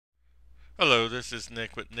Hello, this is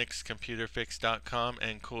Nick with nickscomputerfix.com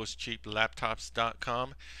and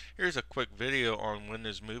coolestcheaplaptops.com. Here's a quick video on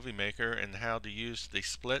Windows Movie Maker and how to use the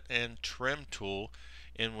split and trim tool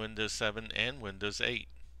in Windows 7 and Windows 8.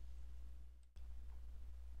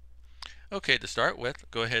 Okay, to start with,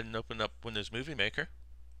 go ahead and open up Windows Movie Maker.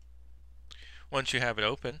 Once you have it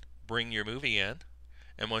open, bring your movie in,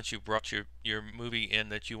 and once you've brought your movie in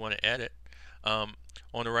that you want to edit, on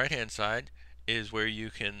the right hand side is where you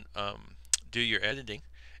can do your editing,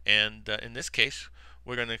 and in this case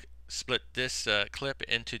we're going to split this clip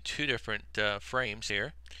into two different frames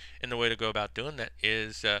here, and the way to go about doing that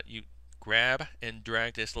is you grab and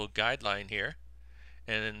drag this little guideline here,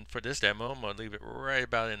 and then for this demo I'm going to leave it right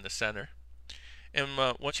about in the center, and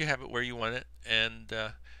once you have it where you want it, and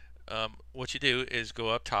what you do is go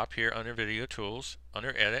up top here under Video Tools,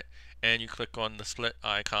 under Edit, and you click on the split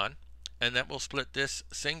icon, and that will split this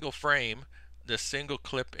single frame, this single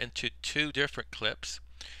clip, into two different clips,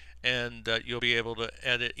 and you'll be able to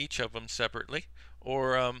edit each of them separately.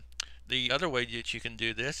 Or the other way that you can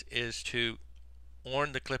do this is to,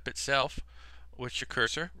 on the clip itself, with your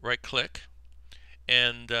cursor, right click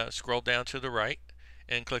and scroll down to the right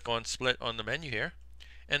and click on Split on the menu here,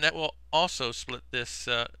 and that will also split this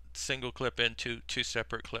single clip into two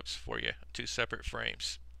separate clips for you, two separate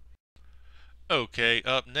frames. Okay,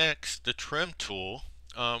 up next, the trim tool.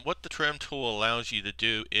 What the trim tool allows you to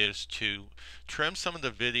do is to trim some of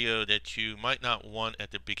the video that you might not want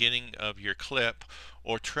at the beginning of your clip,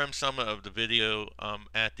 or trim some of the video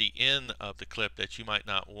at the end of the clip that you might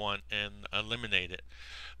not want, and eliminate it.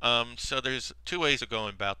 So there's two ways of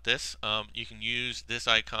going about this. You can use this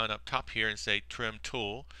icon up top here and say Trim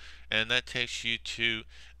Tool, and that takes you to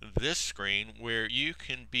this screen where you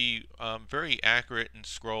can be very accurate and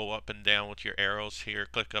scroll up and down with your arrows here,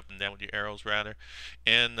 click up and down with your arrows rather,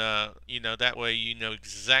 and that way you know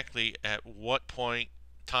exactly at what point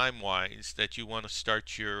time-wise that you want to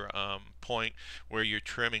start your point where your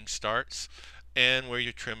trimming starts and where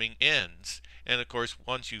your trimming ends. And of course,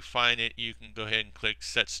 once you find it, you can go ahead and click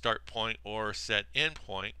Set Start Point or Set End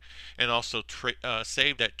Point, and also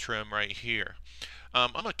save that trim right here.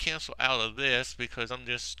 I'm going to cancel out of this because I'm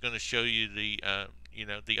just going to show you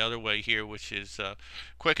the other way here, which is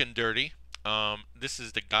quick and dirty. This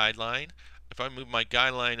is the guideline. If I move my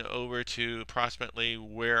guideline over to approximately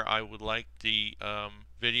where I would like the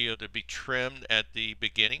video to be trimmed at the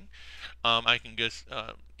beginning, I can just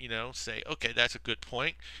say, okay, that's a good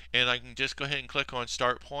point, and I can just go ahead and click on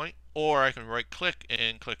Start Point, or I can right click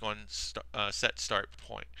and click on Set Start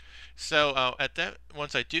Point. So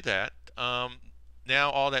once I do that,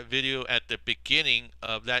 now all that video at the beginning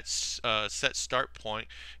of that set start point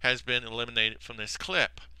has been eliminated from this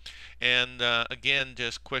clip. And again,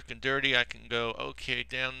 just quick and dirty, I can go okay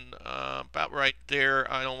down about right there.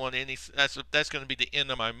 I don't want any. That's going to be the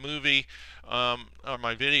end of my movie or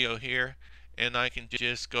my video here, and I can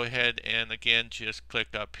just go ahead and again just click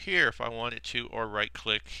up here if I wanted to, or right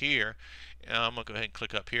click here. I'm going to go ahead and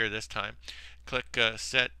click up here this time. Click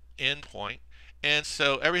Set End Point. And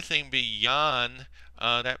so everything beyond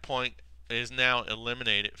that point is now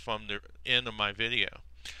eliminated from the end of my video.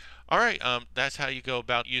 Alright, that's how you go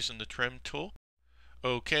about using the trim tool.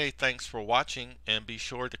 Okay, thanks for watching, and be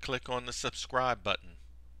sure to click on the subscribe button.